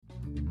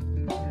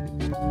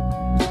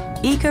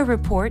Eco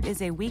Report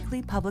is a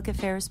weekly public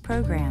affairs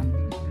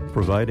program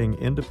providing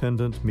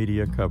independent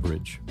media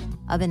coverage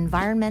of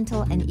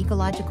environmental and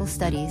ecological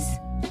studies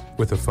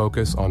with a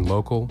focus on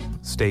local,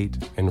 state,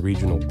 and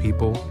regional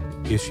people,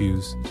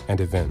 issues,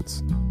 and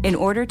events in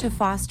order to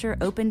foster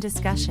open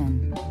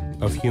discussion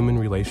of human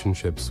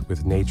relationships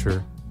with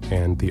nature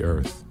and the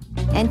earth,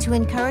 and to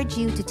encourage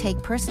you to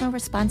take personal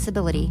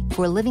responsibility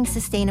for living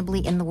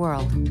sustainably in the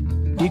world.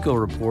 Eco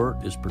Report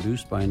is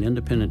produced by an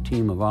independent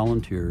team of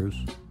volunteers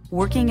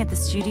working at the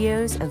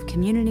studios of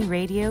Community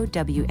Radio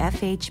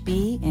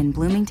WFHB in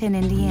Bloomington,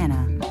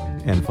 Indiana,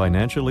 and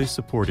financially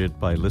supported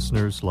by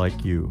listeners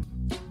like you.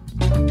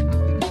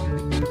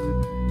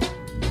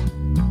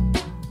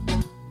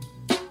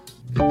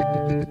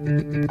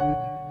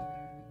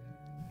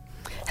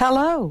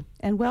 Hello,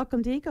 and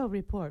welcome to Eco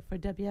Report for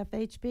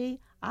WFHB.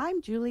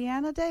 I'm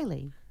Julianna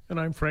Dailey. And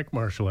I'm Frank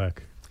Marshalek.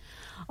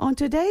 On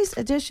today's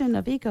edition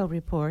of Eco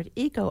Report,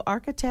 eco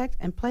architect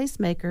and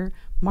placemaker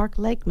Mark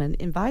Lakeman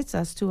invites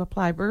us to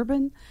apply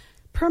urban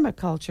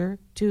permaculture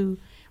to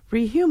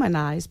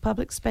rehumanize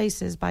public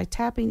spaces by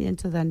tapping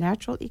into the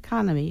natural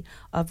economy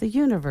of the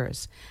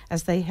universe,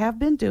 as they have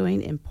been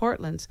doing in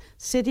Portland's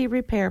City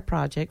Repair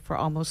Project for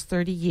almost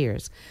 30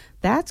 years.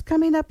 That's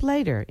coming up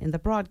later in the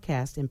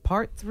broadcast in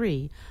Part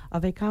 3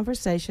 of a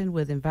conversation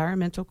with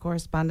Environmental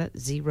Correspondent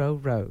Zyro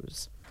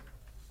Roze.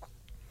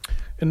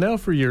 And now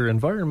for your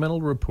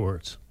environmental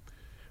reports.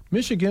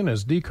 Michigan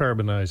is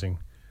decarbonizing.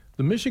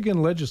 The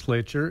Michigan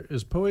Legislature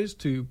is poised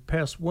to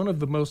pass one of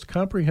the most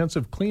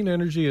comprehensive clean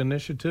energy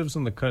initiatives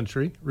in the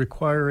country,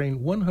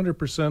 requiring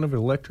 100% of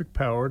electric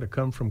power to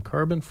come from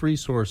carbon-free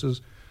sources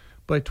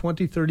by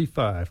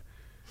 2035.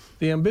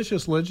 The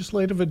ambitious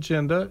legislative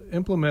agenda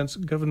implements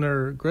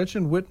Governor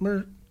Gretchen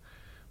Whitmer's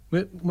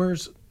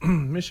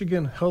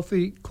Michigan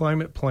Healthy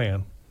Climate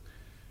Plan.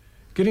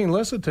 Getting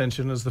less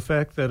attention is the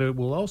fact that it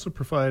will also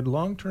provide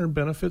long-term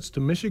benefits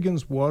to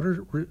Michigan's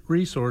water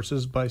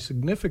resources by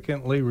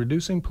significantly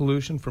reducing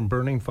pollution from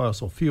burning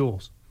fossil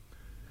fuels.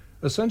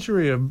 A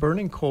century of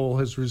burning coal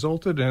has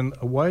resulted in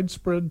a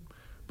widespread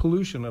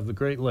pollution of the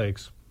Great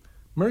Lakes.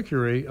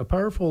 Mercury, a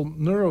powerful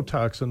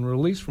neurotoxin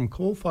released from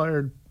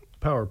coal-fired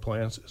power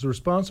plants, is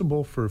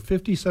responsible for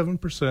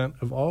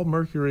 57% of all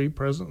mercury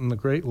present in the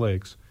Great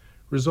Lakes,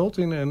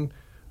 resulting in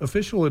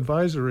official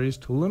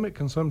advisories to limit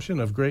consumption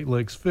of Great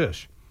Lakes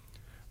fish.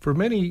 For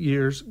many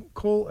years,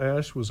 coal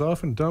ash was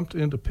often dumped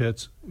into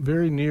pits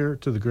very near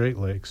to the Great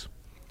Lakes.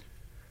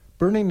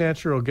 Burning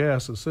natural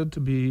gas is said to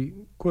be,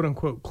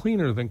 quote-unquote,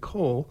 cleaner than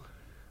coal,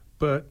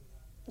 but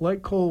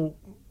like coal,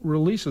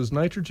 releases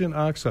nitrogen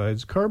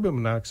oxides, carbon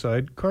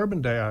monoxide,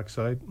 carbon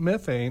dioxide,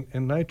 methane,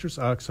 and nitrous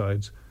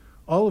oxides,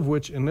 all of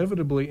which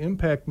inevitably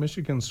impact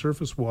Michigan's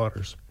surface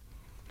waters.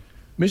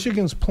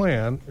 Michigan's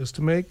plan is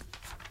to make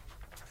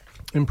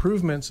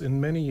improvements in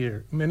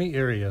many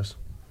areas.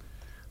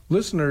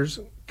 Listeners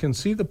can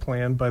see the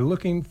plan by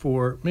looking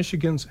for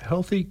Michigan's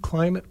Healthy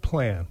Climate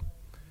Plan.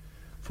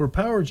 For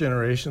power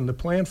generation, the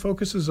plan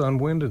focuses on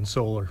wind and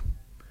solar.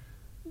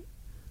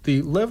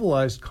 The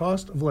levelized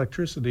cost of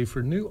electricity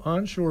for new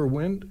onshore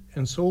wind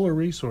and solar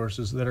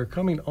resources that are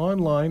coming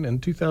online in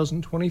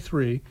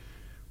 2023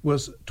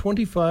 was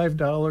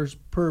 $25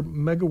 per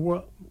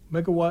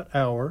megawatt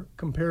hour,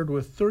 compared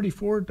with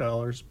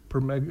 $34 per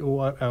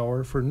megawatt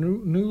hour for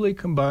newly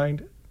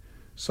combined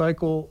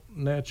cycle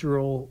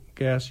natural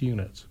gas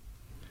units.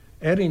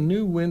 Adding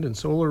new wind and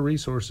solar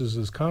resources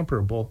is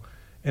comparable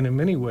and in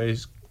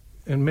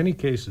many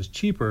cases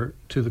cheaper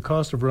to the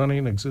cost of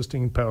running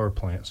existing power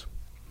plants.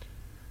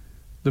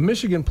 The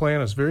Michigan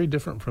plan is very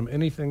different from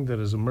anything that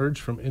has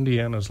emerged from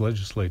Indiana's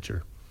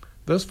legislature.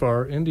 Thus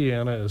far,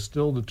 Indiana is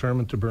still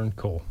determined to burn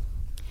coal.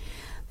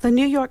 The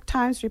New York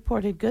Times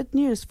reported good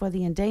news for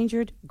the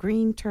endangered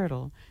green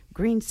turtle.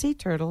 Green sea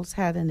turtles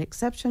had an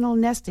exceptional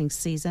nesting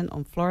season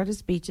on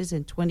Florida's beaches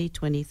in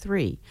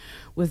 2023,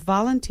 with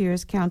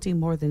volunteers counting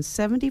more than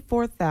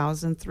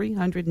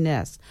 74,300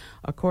 nests,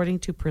 according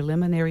to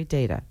preliminary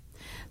data.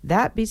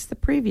 That beats the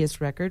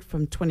previous record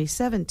from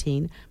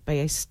 2017 by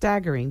a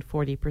staggering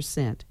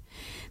 40%.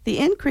 The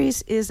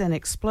increase is an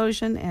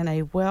explosion and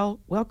a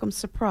welcome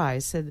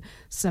surprise, said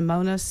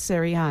Simona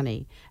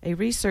Ceriani, a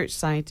research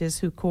scientist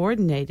who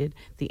coordinated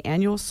the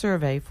annual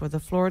survey for the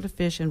Florida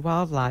Fish and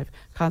Wildlife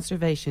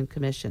Conservation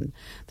Commission.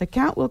 The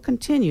count will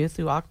continue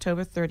through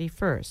October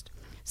 31st.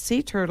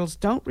 Sea turtles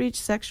don't reach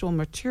sexual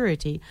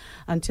maturity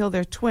until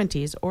their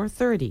 20s or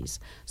 30s,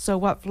 so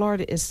what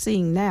Florida is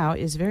seeing now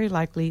is very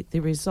likely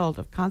the result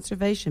of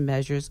conservation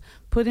measures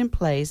put in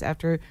place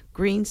after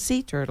green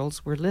sea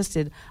turtles were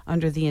listed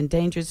under the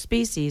Endangered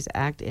Species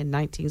Act in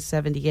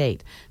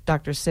 1978,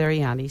 Dr.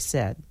 Ceriani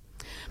said.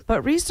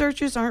 But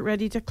researchers aren't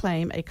ready to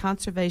claim a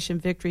conservation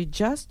victory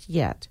just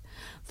yet.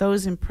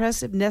 Those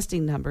impressive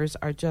nesting numbers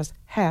are just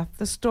half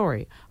the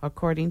story,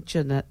 according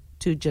to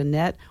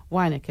Jeanette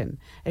Wyneken,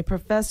 a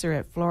professor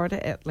at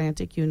Florida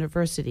Atlantic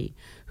University,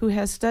 who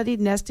has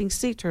studied nesting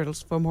sea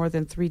turtles for more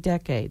than 3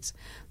 decades.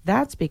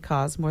 That's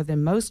because, more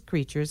than most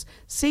creatures,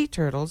 sea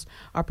turtles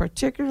are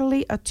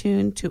particularly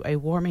attuned to a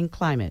warming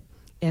climate.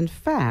 In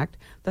fact,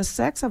 the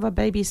sex of a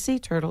baby sea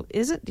turtle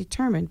isn't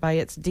determined by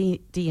its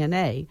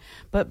DNA,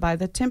 but by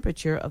the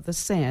temperature of the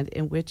sand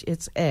in which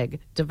its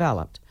egg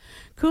developed.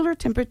 Cooler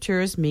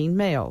temperatures mean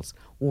males.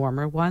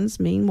 Warmer ones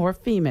mean more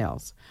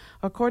females.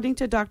 According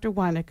to Dr.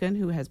 Wyneken,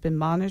 who has been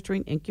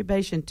monitoring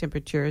incubation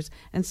temperatures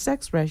and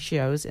sex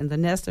ratios in the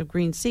nest of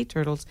green sea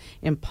turtles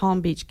in Palm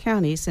Beach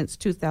County since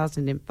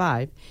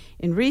 2005,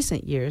 in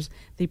recent years,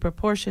 the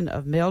proportion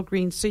of male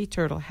green sea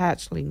turtle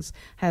hatchlings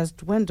has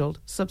dwindled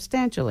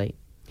substantially.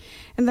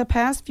 In the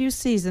past few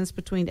seasons,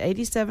 between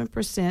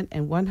 87%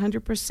 and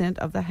 100%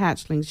 of the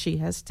hatchlings she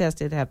has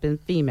tested have been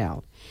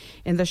female.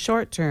 In the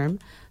short term,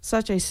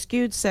 such a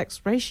skewed sex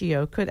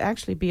ratio could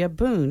actually be a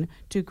boon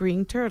to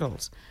green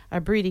turtles.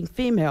 A breeding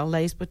female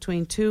lays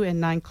between 2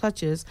 and 9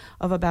 clutches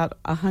of about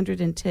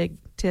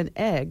 110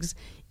 eggs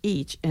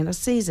each in a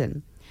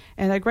season.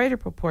 And a greater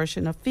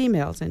proportion of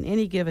females in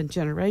any given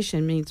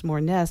generation means more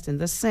nests in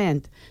the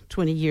sand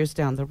 20 years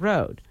down the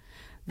road.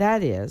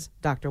 That is,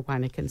 Dr.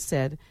 Wyneken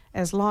said,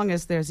 as long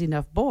as there's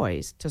enough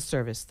boys to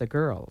service the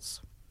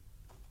girls.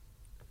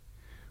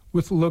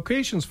 With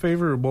locations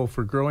favorable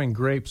for growing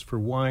grapes for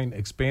wine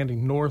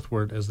expanding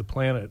northward as the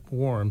planet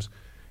warms,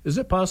 is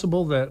it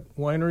possible that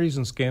wineries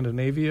in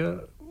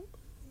Scandinavia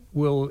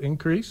will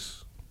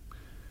increase?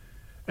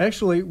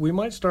 Actually, we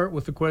might start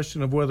with the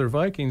question of whether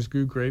Vikings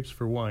grew grapes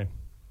for wine.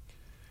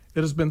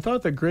 It has been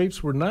thought that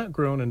grapes were not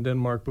grown in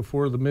Denmark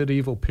before the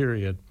medieval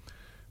period,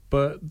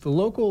 but the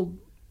local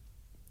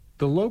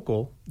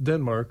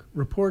Denmark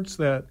reports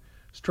that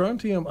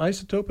strontium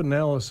isotope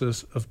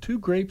analysis of 2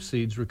 grape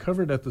seeds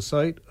recovered at the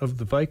site of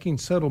the Viking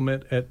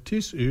settlement at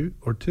Tisø,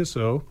 or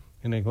Tisø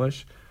in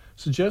English,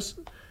 suggests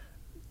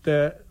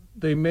that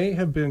they may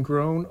have been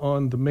grown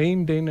on the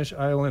main Danish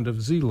island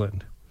of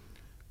Zealand.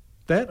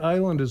 That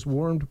island is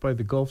warmed by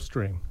the Gulf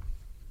Stream.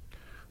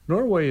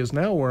 Norway is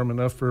now warm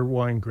enough for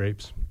wine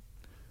grapes.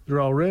 There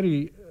are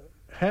already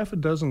half a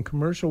dozen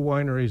commercial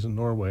wineries in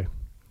Norway.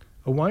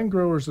 A wine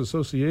growers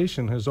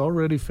association has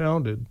already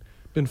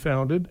been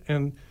founded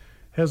and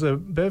has a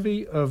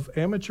bevy of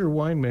amateur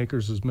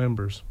winemakers as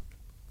members.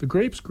 The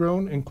grapes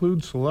grown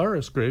include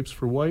Solaris grapes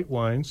for white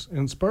wines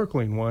and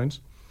sparkling wines,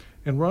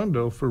 and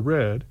Rondo for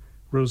red,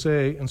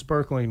 rosé, and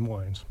sparkling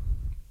wines.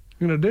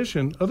 In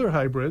addition, other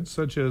hybrids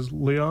such as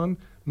Leon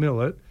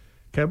Millet,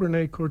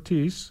 Cabernet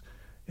Cortis,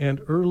 and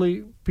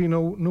early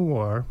Pinot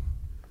Noir.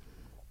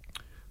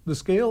 The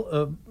scale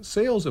of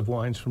sales of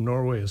wines from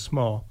Norway is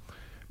small.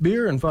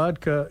 Beer and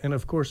vodka, and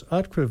of course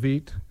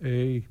aquavit,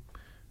 a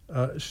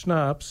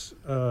schnapps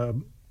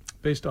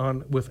based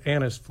on with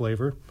anise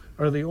flavor,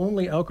 are the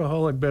only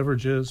alcoholic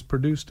beverages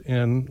produced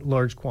in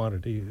large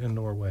quantity in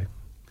Norway.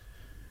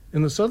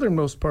 In the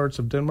southernmost parts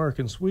of Denmark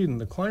and Sweden,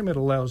 the climate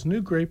allows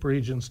new grape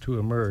regions to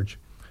emerge.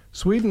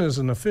 Sweden is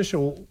an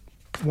official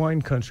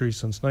wine country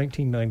since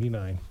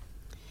 1999.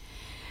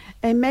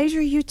 A major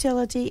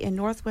utility in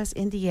northwest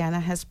Indiana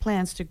has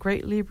plans to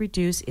greatly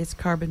reduce its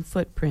carbon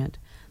footprint.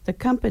 The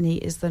company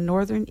is the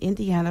Northern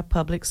Indiana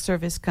Public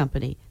Service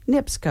Company,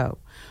 NIPSCO,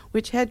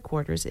 which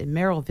headquarters in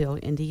Merrillville,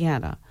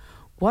 Indiana.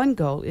 One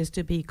goal is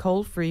to be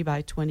coal-free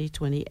by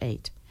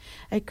 2028.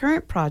 A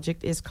current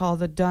project is called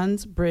the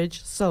Dunn's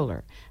Bridge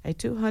Solar, a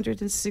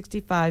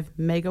 265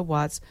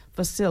 megawatts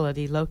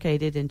facility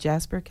located in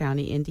Jasper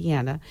County,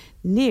 Indiana,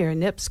 near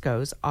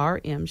NIPSCO's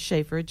R.M.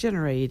 Schaefer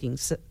Generating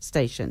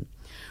Station,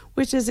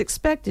 which is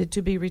expected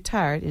to be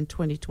retired in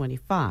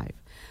 2025.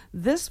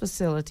 This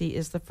facility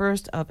is the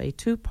first of a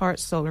 2-part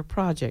solar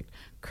project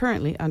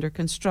currently under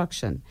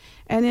construction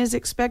and is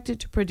expected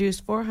to produce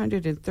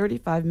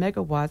 435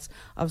 megawatts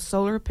of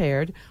solar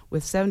paired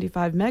with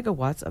 75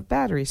 megawatts of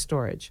battery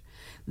storage.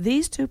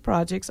 These 2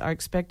 projects are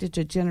expected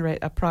to generate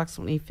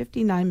approximately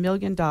 $59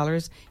 million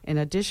in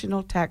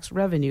additional tax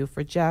revenue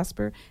for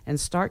Jasper and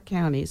Stark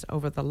counties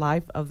over the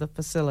life of the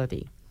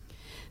facility.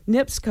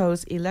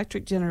 NIPSCO's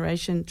electric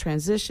generation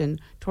transition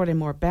toward a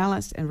more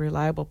balanced and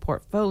reliable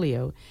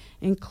portfolio,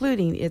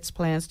 including its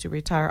plans to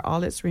retire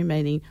all its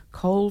remaining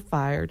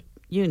coal-fired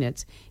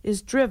units,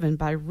 is driven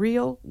by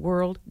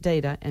real-world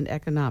data and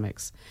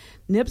economics.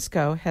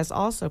 NIPSCO has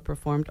also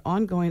performed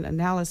ongoing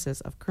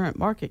analysis of current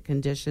market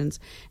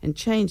conditions and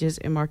changes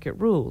in market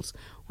rules,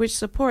 which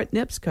support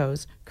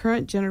NIPSCO's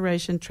current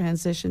generation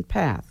transition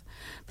path.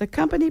 The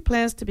company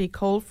plans to be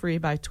coal-free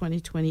by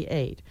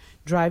 2028,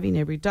 driving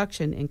a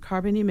reduction in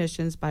carbon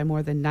emissions by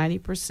more than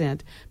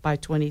 90% by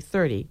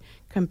 2030,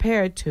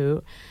 compared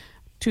to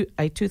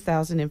a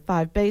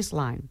 2005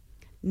 baseline.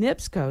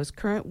 NIPSCO's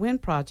current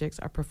wind projects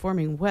are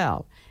performing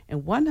well,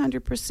 and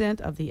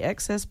 100% of the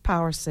excess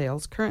power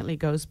sales currently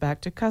goes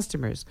back to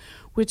customers,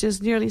 which is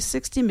nearly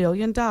 $60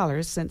 million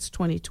since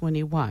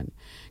 2021.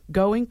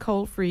 Going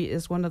coal-free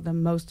in one of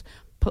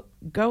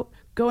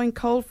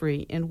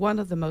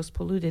the most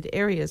polluted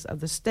areas of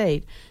the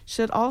state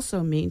should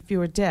also mean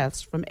fewer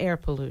deaths from air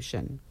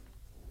pollution.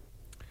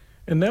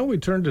 And now we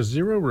turn to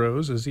Zyro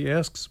Roze as he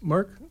asks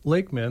Mark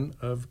Lakeman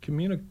of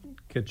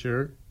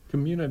Communicatecture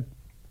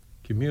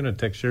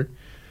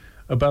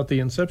about the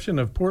inception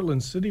of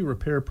Portland's City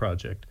Repair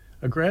Project,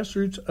 a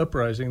grassroots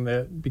uprising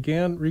that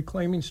began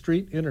reclaiming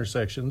street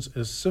intersections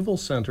as civil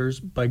centers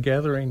by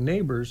gathering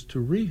neighbors to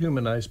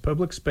rehumanize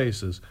public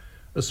spaces,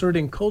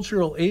 asserting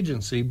cultural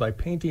agency by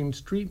painting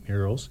street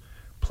murals,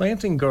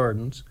 planting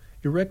gardens,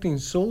 erecting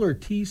solar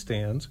tea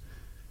stands,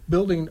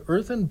 building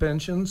earthen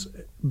benches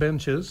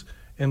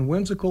and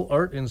whimsical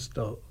art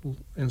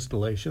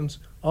installations,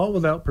 all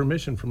without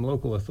permission from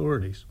local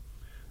authorities.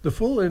 The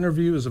full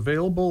interview is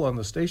available on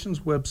the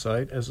station's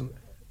website as an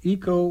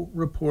Eco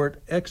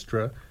Report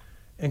Extra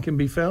and can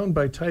be found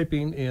by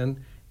typing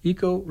in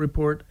Eco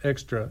Report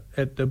Extra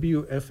at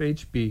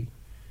WFHB.org.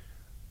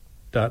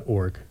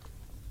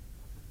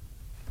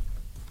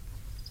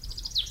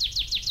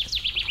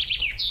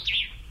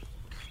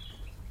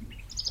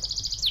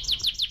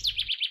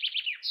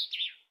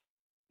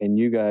 And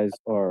you guys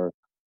are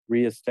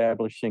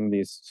reestablishing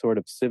these sort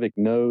of civic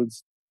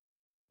nodes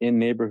in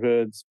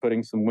neighborhoods,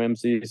 putting some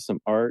whimsy, some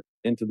art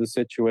into the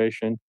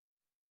situation,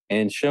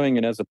 and showing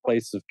it as a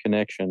place of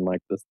connection, like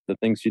the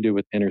things you do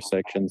with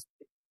intersections,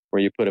 where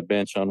you put a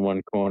bench on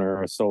one corner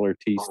or a solar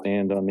tea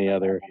stand on the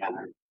other.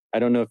 I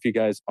don't know if you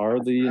guys are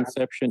the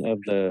inception of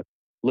the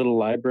little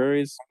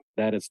libraries.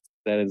 That is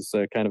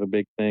kind of a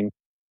big thing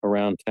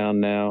around town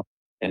now.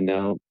 And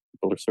now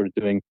people are sort of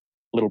doing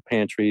little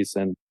pantries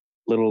and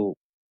little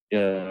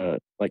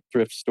like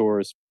thrift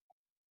stores,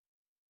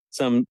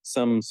 some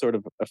sort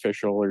of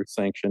official or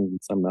sanctioned and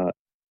some not.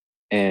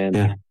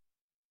 And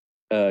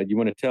you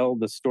want to tell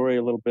the story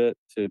a little bit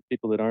to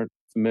people that aren't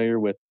familiar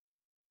with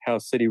how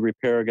City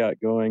Repair got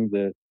going,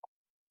 the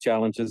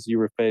challenges you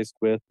were faced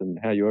with and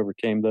how you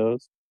overcame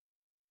those?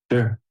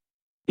 Sure.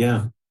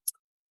 Yeah.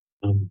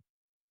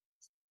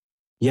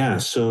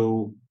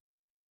 So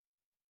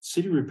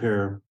City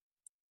Repair,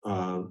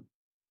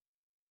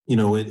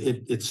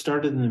 it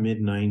started in the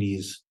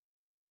mid-90s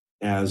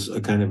as a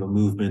kind of a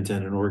movement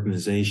and an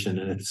organization.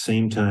 And at the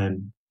same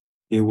time,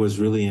 it was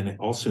really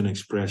also an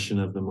expression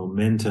of the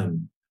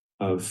momentum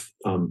of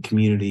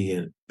community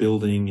and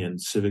building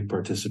and civic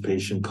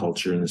participation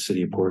culture in the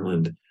city of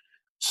Portland.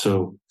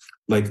 So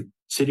like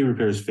City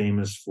Repair is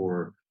famous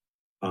for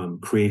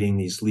creating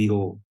these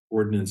legal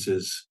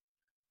ordinances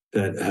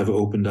that have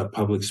opened up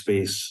public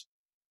space,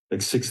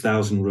 like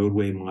 6,000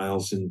 roadway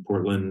miles in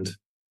Portland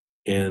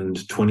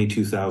and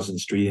 22,000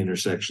 street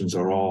intersections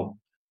are all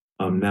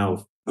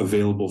now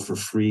available for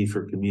free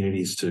for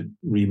communities to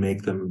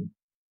remake them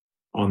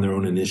on their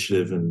own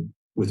initiative and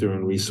with their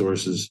own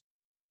resources.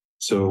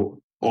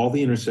 So all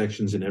the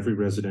intersections in every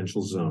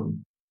residential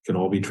zone can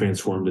all be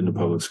transformed into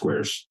public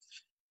squares.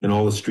 And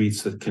all the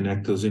streets that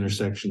connect those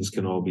intersections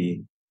can all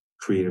be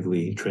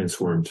creatively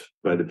transformed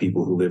by the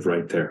people who live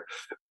right there.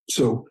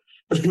 So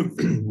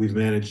we've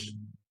managed,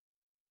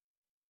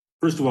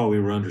 first of all, we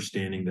were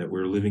understanding that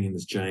we're living in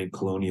this giant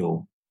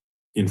colonial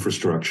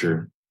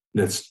infrastructure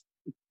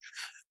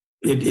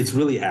it's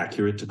really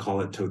accurate to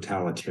call it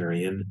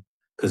totalitarian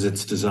because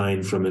it's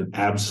designed from an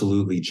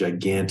absolutely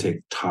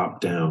gigantic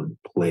top-down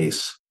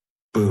place,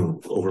 boom,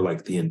 over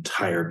like the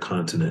entire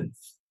continent.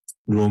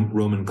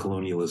 Roman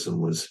colonialism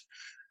was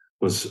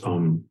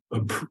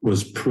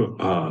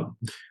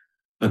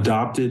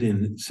adopted in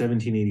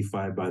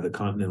 1785 by the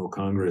Continental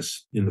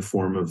Congress in the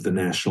form of the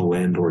National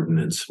Land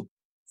Ordinance,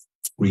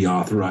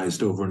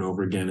 reauthorized over and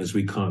over again as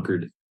we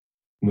conquered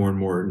more and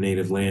more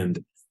native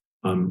land,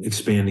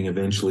 expanding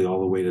eventually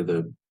all the way to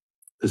the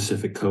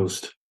Pacific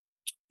coast.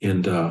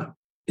 And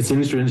it's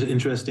an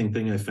interesting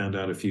thing I found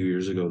out a few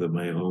years ago that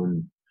my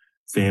own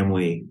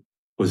family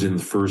was in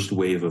the first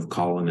wave of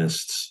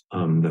colonists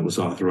that was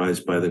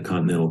authorized by the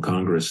Continental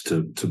Congress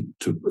to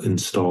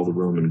install the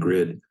Roman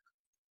grid.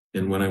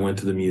 And when I went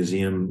to the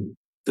museum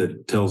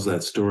that tells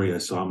that story, I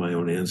saw my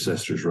own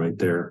ancestors right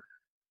there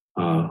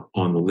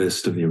on the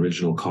list of the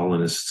original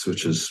colonists,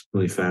 which is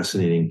really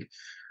fascinating.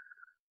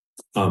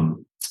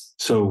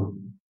 So,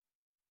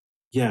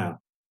 yeah,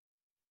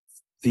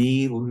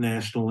 the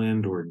National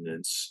Land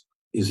Ordinance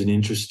is an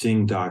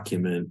interesting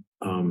document,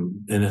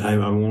 and I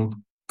won't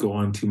go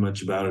on too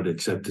much about it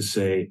except to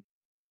say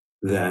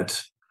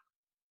that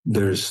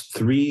there's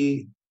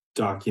 3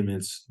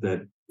 documents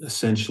that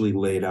essentially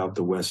laid out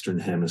the Western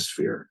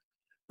Hemisphere.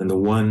 And the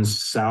one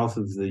south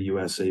of the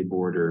USA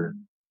border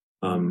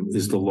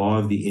is the Law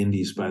of the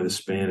Indies by the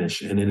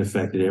Spanish, and it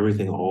affected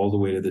everything all the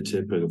way to the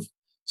tip of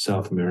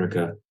South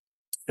America.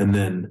 And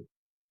then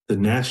the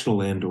National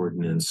Land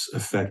Ordinance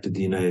affected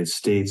the United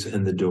States,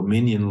 and the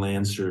Dominion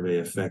Land Survey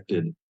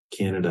affected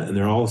Canada. And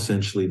they're all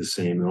essentially the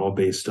same. They're all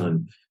based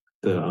on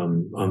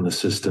the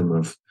system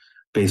of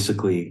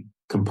basically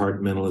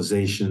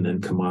compartmentalization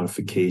and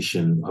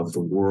commodification of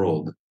the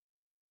world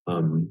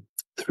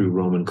through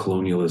Roman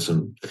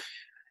colonialism.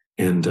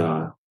 And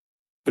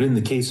but in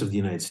the case of the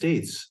United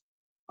States,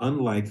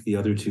 unlike the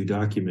other 2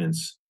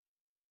 documents,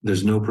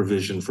 there's no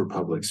provision for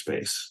public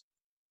space.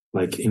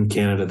 Like in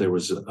Canada, there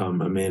was a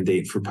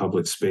mandate for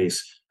public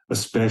space,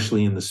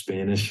 especially in the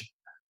Spanish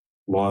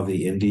Law of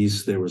the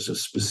Indies. There was a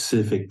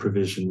specific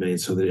provision made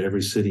so that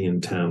every city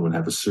and town would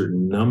have a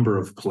certain number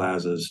of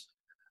plazas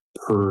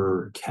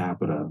per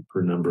capita,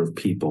 per number of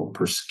people,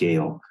 per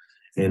scale.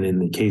 And in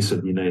the case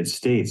of the United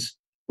States,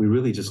 we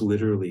really just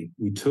literally,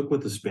 we took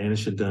what the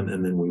Spanish had done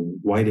and then we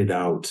whited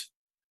out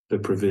the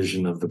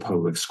provision of the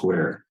public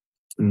square.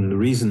 And the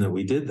reason that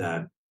we did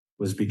that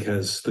was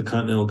because the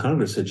Continental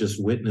Congress had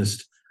just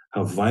witnessed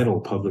how vital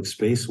public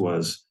space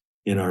was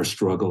in our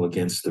struggle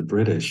against the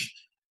British.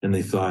 And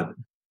they thought,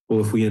 well,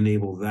 if we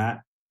enable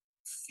that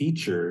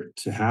feature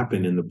to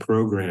happen in the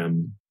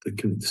program,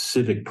 the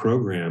civic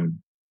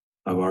program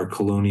of our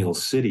colonial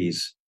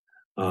cities,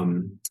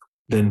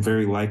 then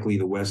very likely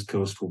the West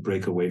Coast will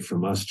break away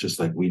from us just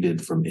like we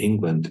did from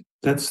England.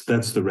 That's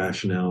the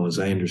rationale as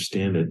I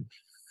understand it.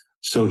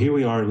 So here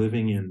we are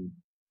living in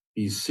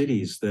these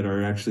cities that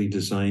are actually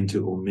designed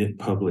to omit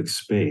public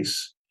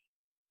space.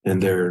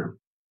 And they're,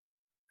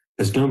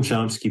 as Noam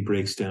Chomsky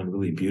breaks down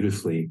really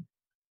beautifully,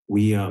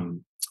 we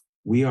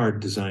are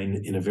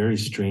designed in a very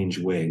strange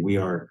way. We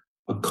are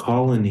a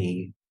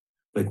colony,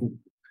 like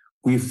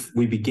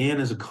we began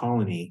as a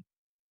colony,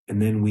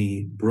 and then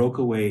we broke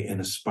away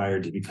and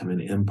aspired to become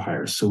an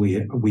empire. So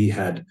we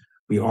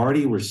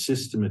already were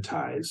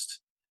systematized,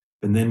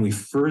 and then we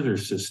further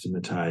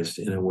systematized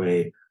in a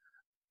way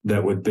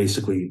that would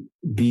basically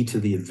be to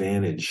the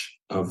advantage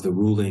of the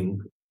ruling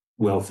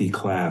wealthy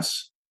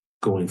class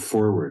going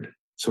forward.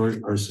 So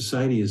our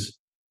society is,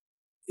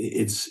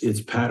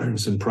 its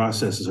patterns and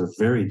processes are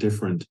very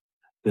different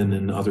than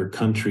in other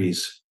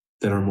countries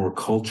that are more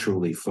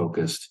culturally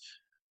focused.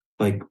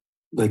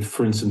 Like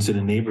for instance, in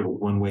a neighborhood,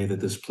 one way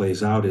that this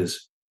plays out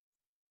is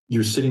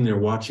you're sitting there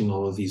watching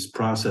all of these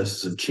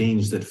processes of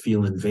change that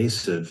feel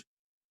invasive,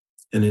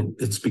 and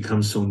it's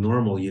become so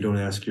normal. You don't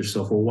ask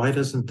yourself, well, why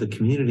doesn't the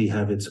community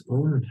have its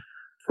own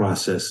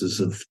processes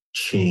of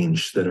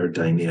change that are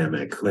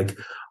dynamic? Like,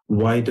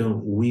 why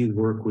don't we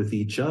work with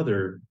each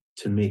other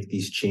to make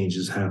these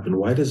changes happen?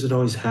 Why does it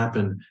always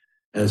happen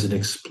as an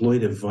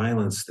exploitive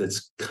violence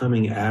that's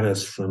coming at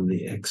us from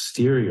the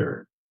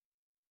exterior?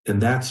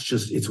 And that's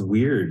just, it's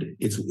weird.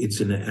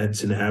 It's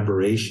an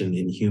aberration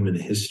in human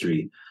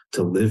history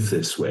to live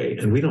this way.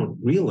 And we don't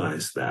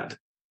realize that.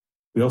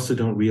 We also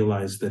don't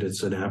realize that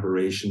it's an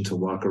aberration to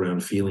walk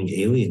around feeling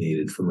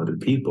alienated from other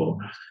people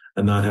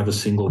and not have a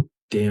single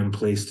damn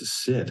place to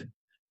sit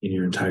in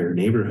your entire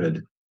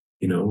neighborhood.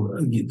 You know,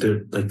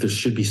 there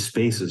should be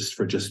spaces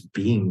for just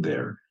being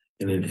there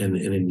and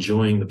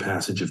enjoying the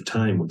passage of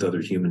time with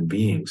other human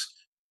beings.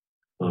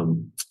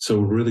 So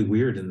really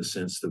weird in the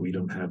sense that we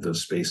don't have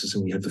those spaces,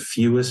 and we have the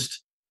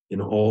fewest in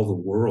all the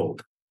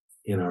world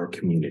in our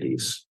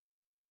communities.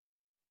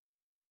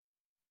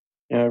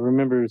 Yeah, I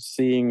remember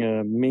seeing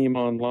a meme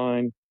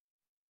online.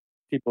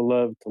 People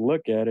love to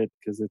look at it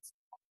because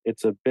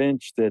it's a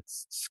bench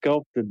that's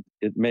sculpted.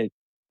 It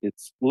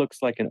looks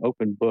like an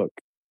open book.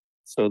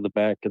 So the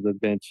back of the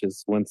bench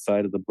is one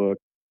side of the book,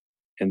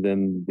 and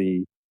then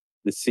the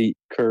seat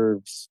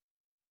curves,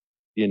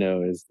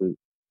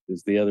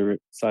 is the other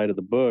side of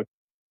the book.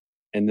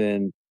 And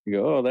then you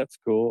go, oh, that's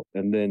cool.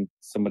 And then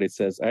somebody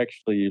says,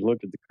 actually, you look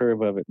at the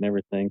curve of it and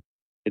everything.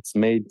 It's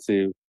made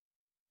to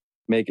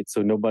make it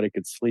so nobody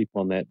could sleep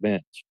on that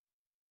bench.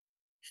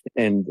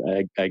 And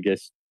I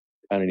guess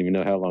I don't even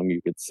know how long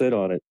you could sit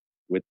on it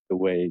with the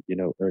way,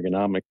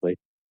 ergonomically.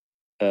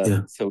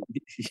 So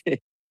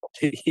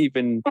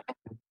even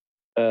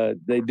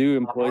they do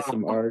employ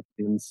some art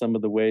in some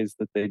of the ways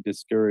that they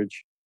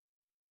discourage,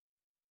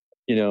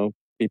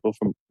 people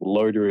from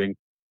loitering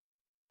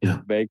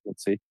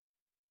vacancy.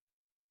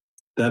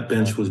 That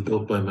bench was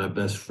built by my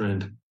best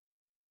friend.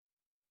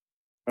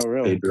 Oh,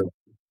 really? Pedro.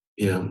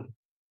 Yeah.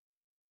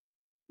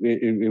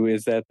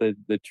 Is that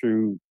the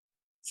true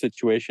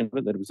situation of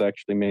it, that it was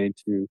actually made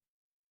to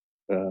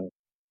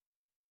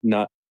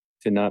not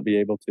be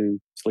able to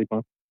sleep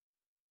on?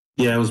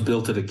 Yeah, it was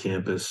built at a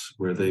campus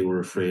where they were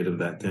afraid of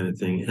that kind of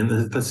thing. And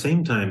at the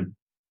same time,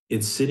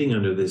 it's sitting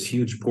under this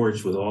huge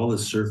porch with all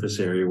this surface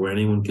area where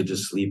anyone could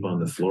just sleep on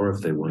the floor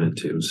if they wanted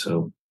to.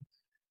 So,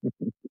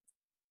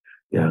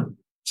 yeah,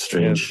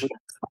 strange. Yeah,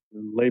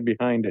 lay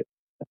behind it.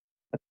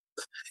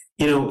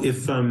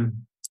 If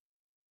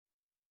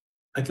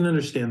I can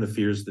understand the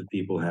fears that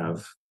people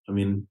have. I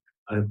mean,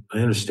 I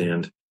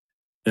understand.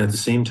 And at the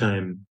same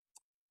time,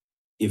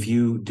 if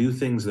you do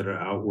things that are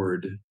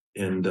outward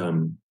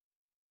and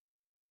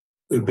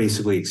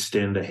basically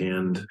extend a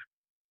hand,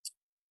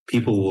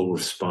 people will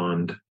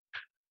respond.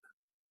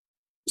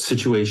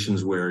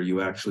 Situations where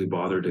you actually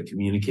bother to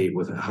communicate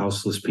with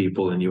houseless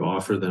people and you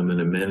offer them an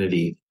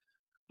amenity,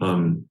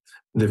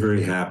 they're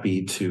very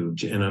happy to,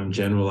 and I'm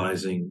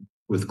generalizing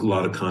with a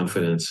lot of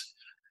confidence,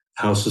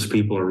 houseless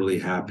people are really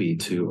happy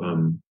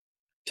to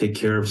take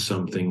care of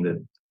something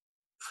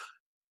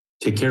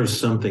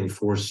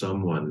for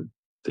someone.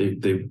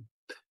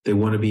 They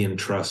want to be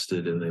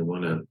entrusted, and they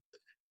want to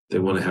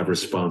have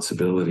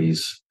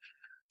responsibilities.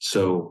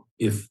 So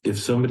if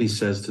somebody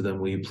says to them,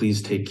 will you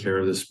please take care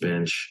of this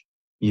bench?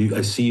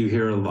 I see you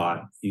here a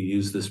lot. You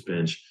use this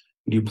bench.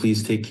 Would you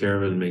please take care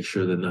of it and make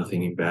sure that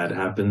nothing bad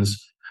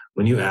happens?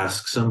 When you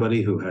ask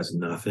somebody who has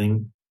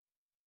nothing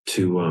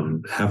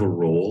to have a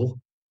role,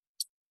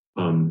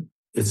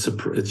 it's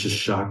just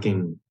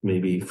shocking,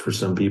 maybe for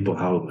some people,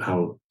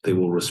 how they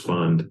will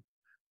respond,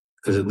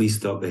 because at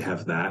least they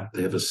have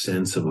a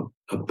sense of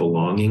a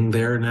belonging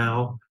there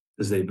now,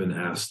 because they've been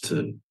asked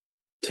to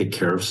take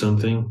care of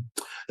something.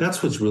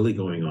 That's what's really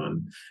going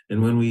on.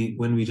 And when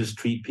we just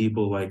treat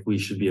people like we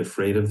should be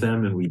afraid of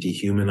them, and we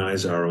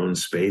dehumanize our own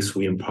space,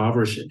 we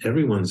impoverish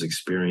everyone's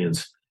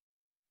experience,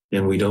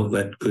 and we don't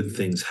let good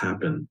things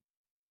happen.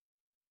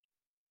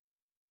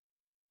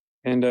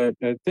 And I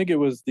think it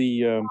was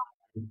I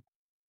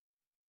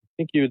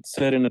think you had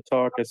said in a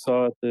talk I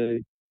saw at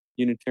the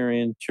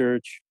Unitarian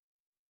Church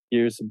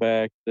years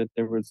back that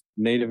there was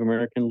a Native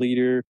American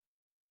leader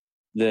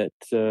that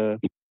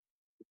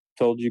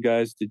told you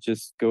guys to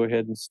just go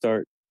ahead and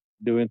start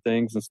doing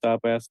things and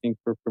stop asking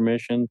for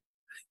permission.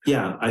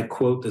 Yeah, I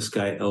quote this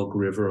guy Elk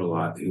River a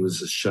lot. He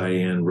was a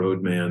Cheyenne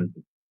roadman,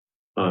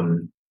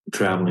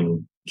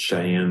 traveling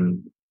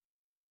Cheyenne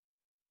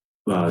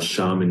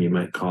shaman, you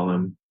might call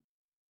him.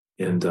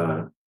 And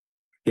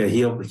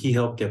he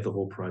helped get the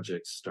whole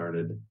project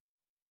started,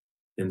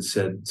 and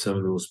said some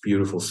of the most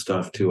beautiful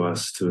stuff to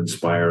us to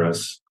inspire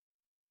us.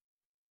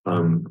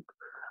 One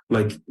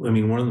of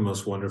the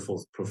most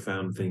wonderful,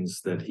 profound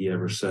things that he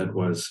ever said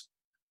was,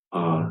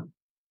 and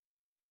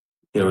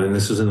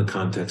this was in the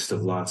context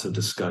of lots of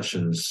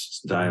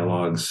discussions,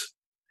 dialogues,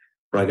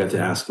 where I got to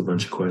ask a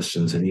bunch of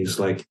questions, and he was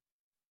like,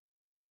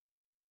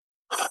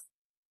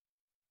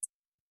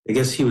 I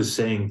guess he was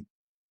saying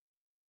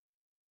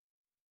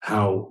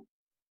how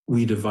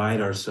we divide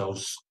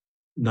ourselves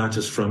not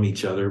just from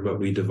each other, but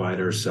we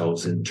divide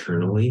ourselves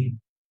internally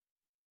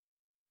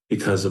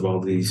because of all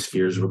these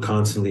fears. We're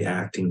constantly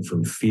acting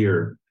from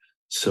fear.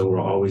 So we're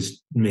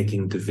always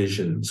making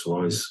divisions. We're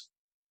always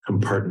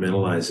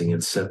compartmentalizing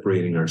and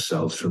separating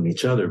ourselves from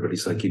each other. But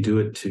he's like, you do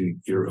it to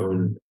your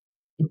own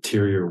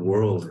interior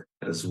world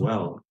as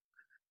well.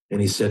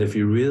 And he said, if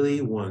you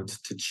really want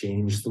to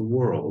change the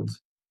world,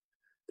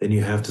 then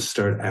you have to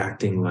start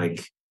acting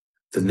like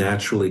the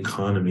natural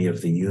economy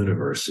of the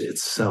universe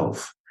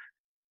itself.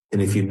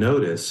 And if you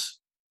notice,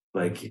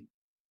 like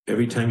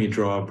every time you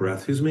draw a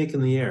breath, who's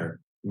making the air?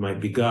 It might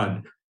be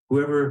God.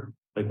 Whoever,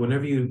 like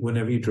whenever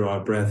you draw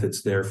a breath,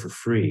 it's there for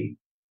free.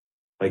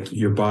 Like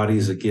your body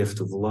is a gift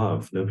of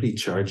love. Nobody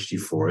charged you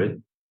for it.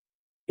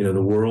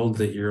 The world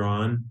that you're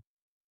on,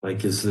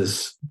 like, is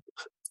this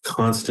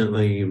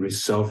constantly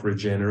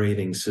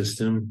self-regenerating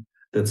system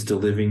that's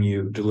delivering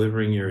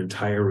your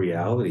entire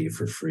reality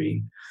for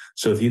free.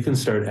 So if you can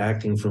start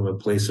acting from a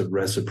place of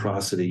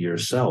reciprocity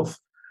yourself,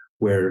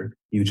 where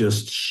you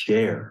just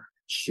share,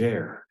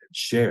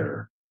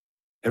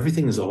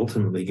 everything is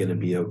ultimately going to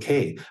be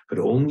okay. But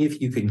only if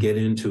you can get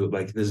into it,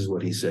 like this is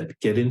what he said,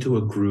 get into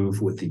a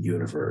groove with the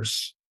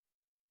universe.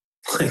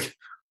 Like,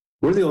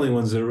 we're the only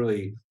ones that are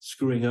really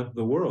screwing up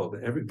the world.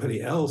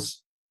 Everybody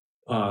else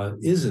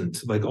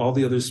isn't. Like, all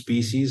the other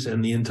species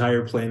and the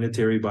entire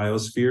planetary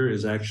biosphere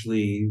is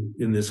actually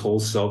in this whole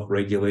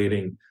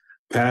self-regulating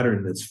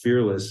pattern that's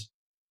fearless,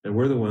 and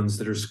we're the ones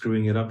that are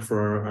screwing it up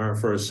for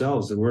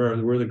ourselves, and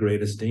we're the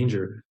greatest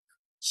danger.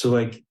 So,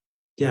 like,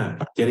 yeah,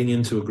 getting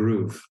into a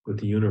groove with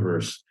the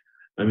universe.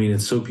 I mean,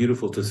 it's so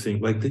beautiful to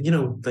think, like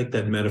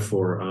that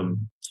metaphor,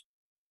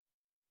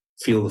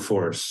 feel the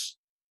force.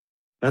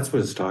 That's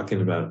what it's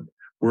talking about.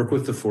 Work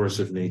with the force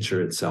of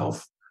nature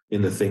itself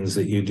in the things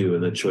that you do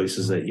and the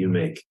choices that you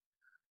make.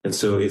 And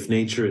so if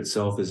nature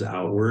itself is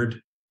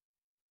outward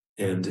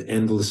and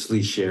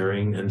endlessly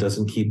sharing and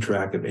doesn't keep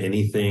track of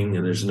anything,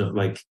 and there's no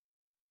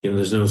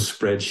there's no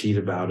spreadsheet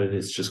about it,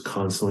 it's just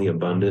constantly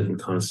abundant and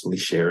constantly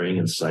sharing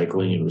and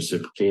cycling and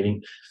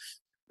reciprocating,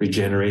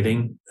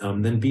 regenerating,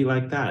 then be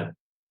like that.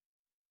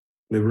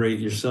 Liberate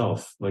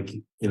yourself. Like,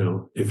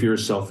 if you're a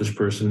selfish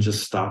person,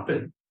 just stop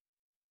it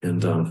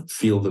and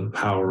feel the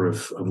power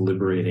of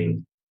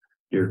liberating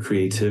your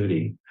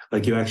creativity.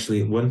 Like,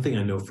 one thing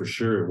I know for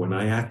sure, when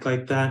I act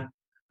like that,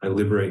 I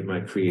liberate my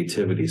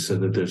creativity so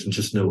that there's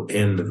just no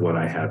end of what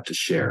I have to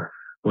share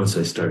once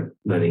I start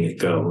letting it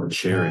go and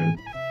sharing.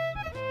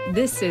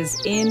 This is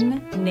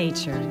In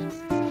Nature.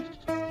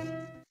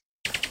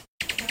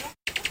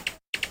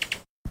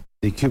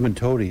 The Cuban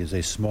tody is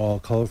a small,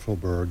 colorful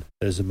bird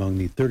that is among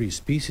the 30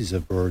 species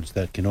of birds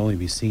that can only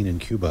be seen in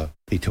Cuba.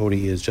 The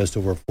tody is just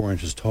over 4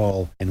 inches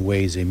tall and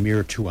weighs a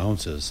mere 2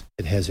 ounces.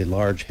 It has a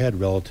large head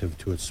relative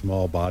to its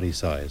small body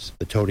size.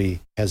 The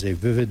tody has a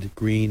vivid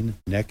green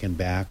neck and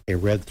back, a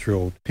red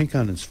throat, pink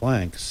on its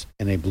flanks,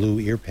 and a blue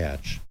ear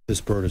patch. This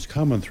bird is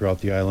common throughout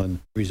the island,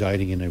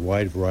 residing in a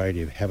wide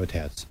variety of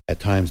habitats. At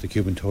times, the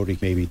Cuban tody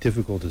may be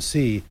difficult to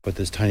see, but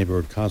this tiny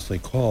bird constantly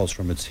calls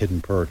from its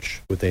hidden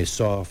perch with a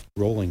soft,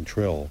 rolling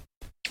trill.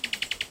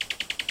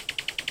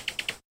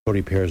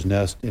 Tody pairs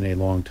nest in a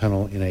long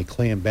tunnel in a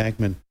clay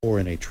embankment or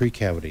in a tree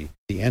cavity.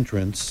 The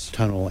entrance,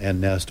 tunnel,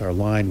 and nest are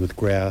lined with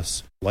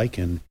grass,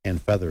 lichen,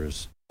 and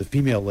feathers. The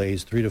female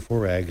lays 3 to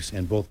 4 eggs,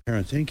 and both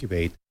parents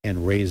incubate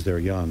and raise their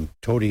young.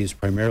 Todies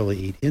primarily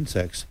eat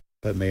insects,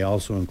 but may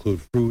also include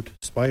fruit,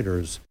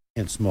 spiders,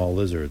 and small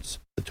lizards.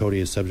 The tody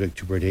is subject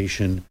to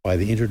predation by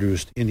the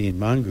introduced Indian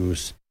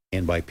mongoose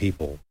and by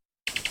people.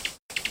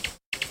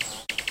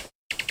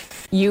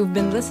 You've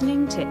been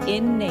listening to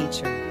In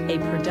Nature, a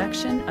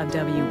production of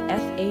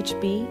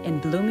WFHB in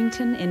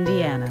Bloomington,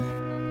 Indiana.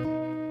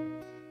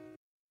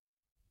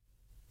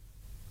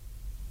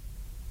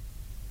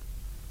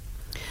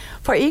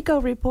 For Eco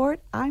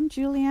Report, I'm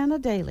Julianna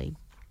Dailey.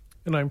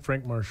 And I'm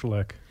Frank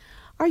Marshalek.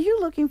 Are you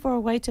looking for a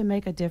way to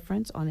make a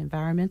difference on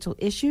environmental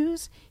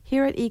issues?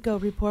 Here at Eco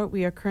Report,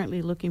 we are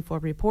currently looking for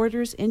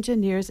reporters,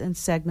 engineers, and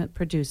segment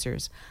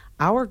producers.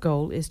 Our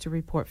goal is to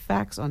report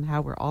facts on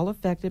how we're all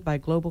affected by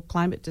global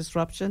climate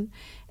disruption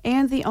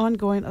and the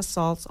ongoing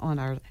assaults on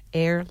our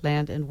air,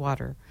 land, and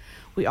water.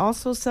 We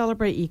also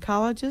celebrate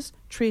ecologists,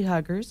 tree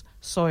huggers,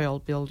 soil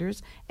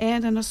builders,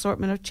 and an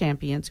assortment of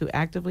champions who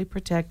actively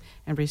protect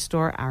and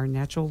restore our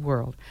natural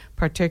world,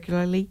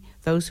 particularly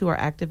those who are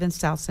active in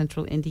South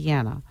Central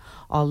Indiana.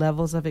 All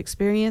levels of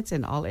experience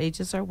and all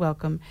ages are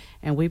welcome,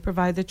 and we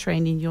provide the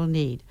training you'll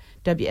need.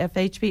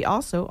 WFHB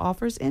also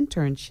offers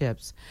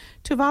internships.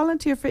 To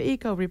volunteer for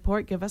Eco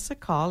Report, give us a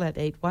call at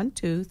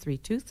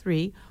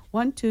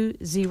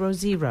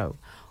 812-323-1200.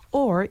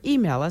 or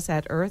email us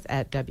at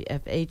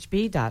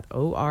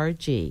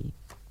earth@wfhb.org.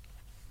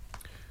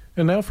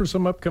 And now for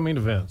some upcoming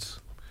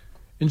events.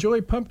 Enjoy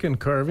pumpkin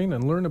carving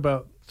and learn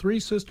about Three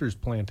Sisters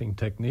planting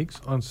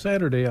techniques on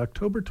Saturday,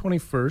 October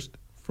 21st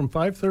from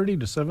 5:30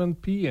 to 7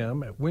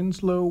 p.m. at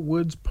Winslow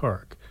Woods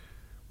Park.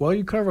 While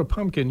you carve a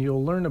pumpkin,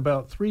 you'll learn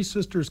about Three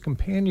Sisters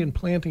companion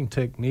planting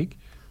technique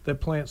that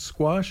plants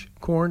squash,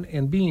 corn,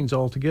 and beans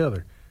all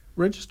together.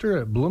 Register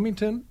at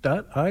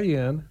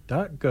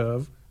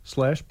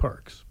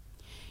bloomington.in.gov/parks.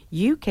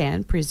 You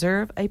can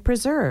preserve a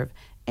preserve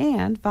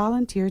and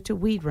volunteer to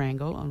weed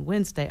wrangle on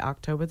Wednesday,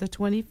 October the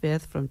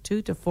 25th from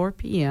 2 to 4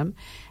 p.m.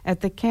 at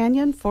the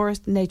Canyon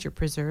Forest Nature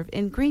Preserve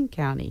in Greene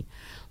County.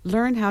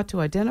 Learn how to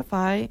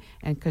identify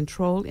and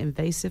control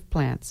invasive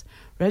plants.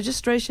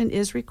 Registration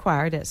is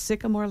required at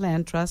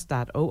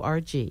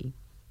sycamorelandtrust.org.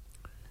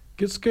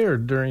 Get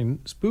scared during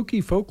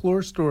Spooky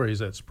Folklore Stories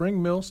at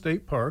Spring Mill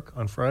State Park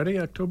on Friday,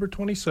 October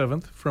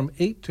 27th from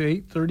 8 to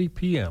 8:30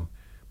 p.m.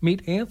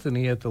 Meet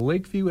Anthony at the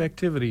Lakeview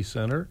Activity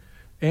Center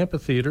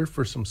Amphitheater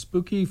for some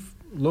spooky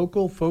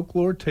local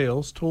folklore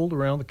tales told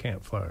around the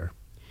campfire.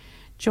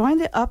 Join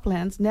the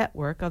Uplands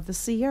Network of the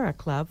Sierra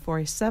Club for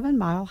a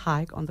 7-mile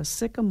hike on the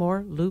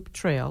Sycamore Loop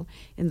Trail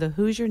in the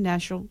Hoosier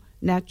National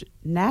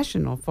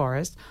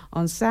Forest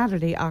on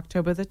Saturday,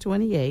 October the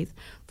 28th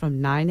from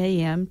 9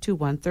 a.m. to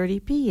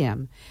 1:30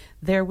 p.m.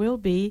 There will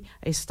be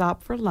a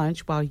stop for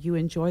lunch while you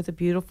enjoy the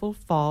beautiful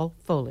fall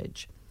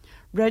foliage.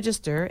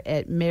 Register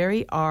at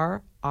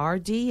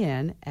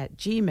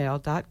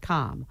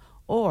maryrdn@gmail.com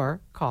or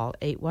call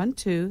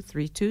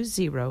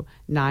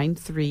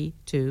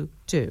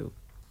 812-320-9322.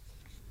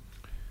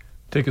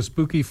 Take a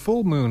spooky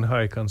full moon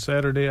hike on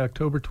Saturday,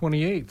 October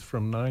 28th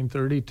from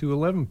 9:30 to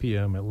 11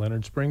 p.m. at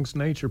Leonard Springs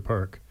Nature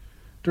Park.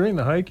 During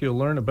the hike, you'll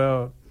learn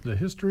about the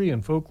history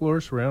and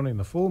folklore surrounding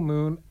the full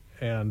moon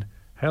and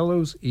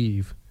Hallows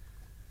Eve.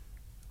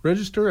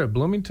 Register at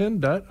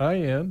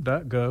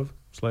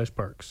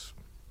bloomington.in.gov/parks.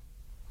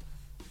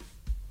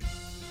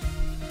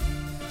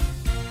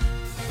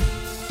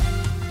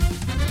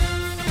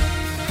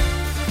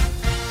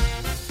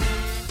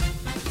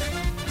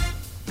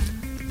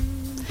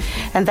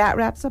 And that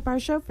wraps up our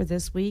show for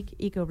this week.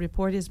 Eco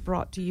Report is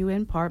brought to you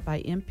in part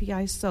by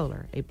MPI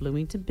Solar, a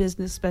Bloomington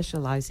business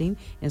specializing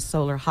in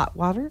solar hot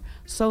water,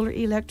 solar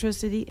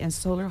electricity, and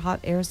solar hot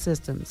air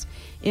systems.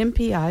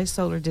 MPI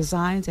Solar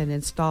designs and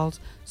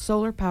installs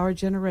solar power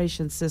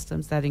generation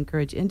systems that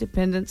encourage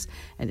independence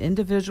and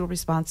individual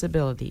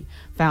responsibility.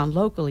 Found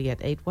locally at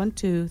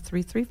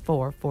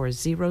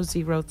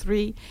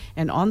 812-334-4003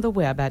 and on the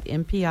web at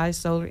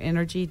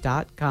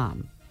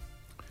mpisolarenergy.com.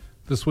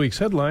 This week's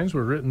headlines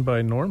were written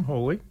by Norm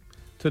Holy.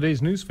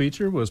 Today's news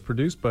feature was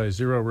produced by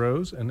Zyro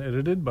Roze and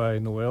edited by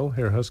Noelle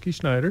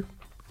Herhusky-Schneider.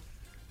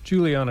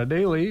 Julianna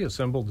Dailey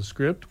assembled the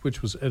script,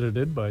 which was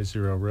edited by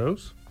Zyro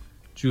Roze.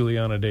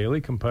 Julianna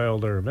Dailey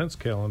compiled our events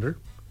calendar.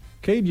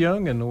 Cade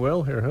Young and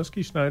Noelle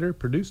Herhusky-Schneider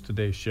produced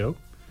today's show.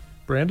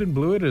 Brandon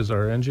Blewett is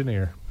our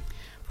engineer.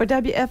 For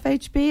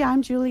WFHB,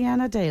 I'm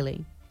Julianna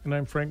Dailey. And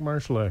I'm Frank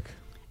Marshalek.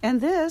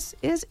 And this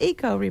is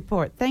Eco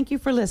Report. Thank you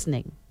for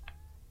listening.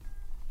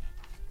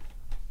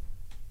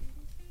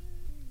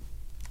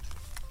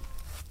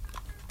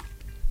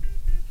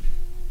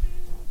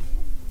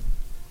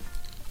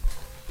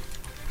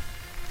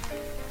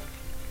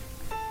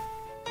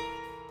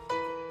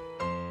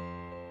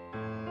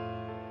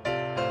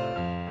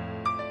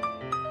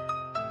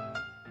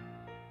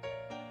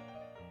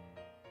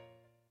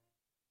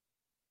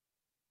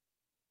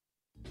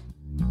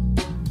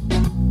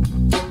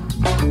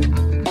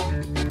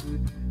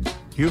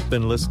 You've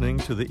been listening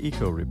to the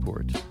Eco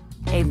Report,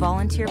 a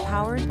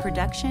volunteer-powered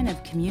production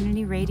of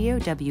Community Radio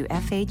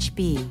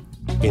WFHB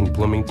in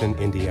Bloomington,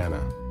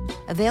 Indiana.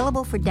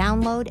 Available for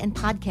download and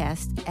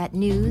podcast at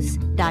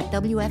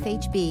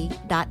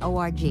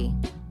news.wfhb.org.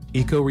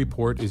 Eco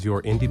Report is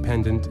your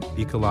independent,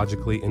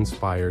 ecologically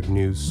inspired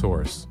news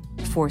source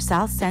for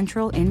South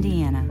Central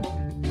Indiana.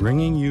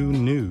 bringing you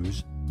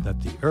news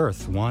that the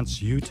Earth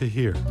wants you to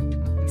hear.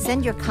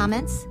 Send your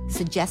comments,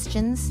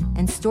 suggestions,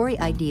 and story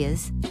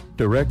ideas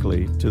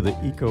directly to the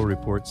Eco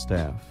Report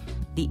staff.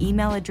 The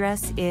email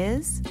address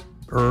is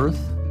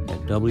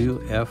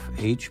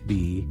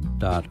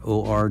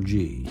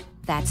earth@wfhb.org.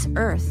 That's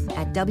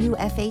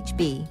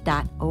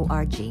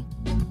earth@wfhb.org.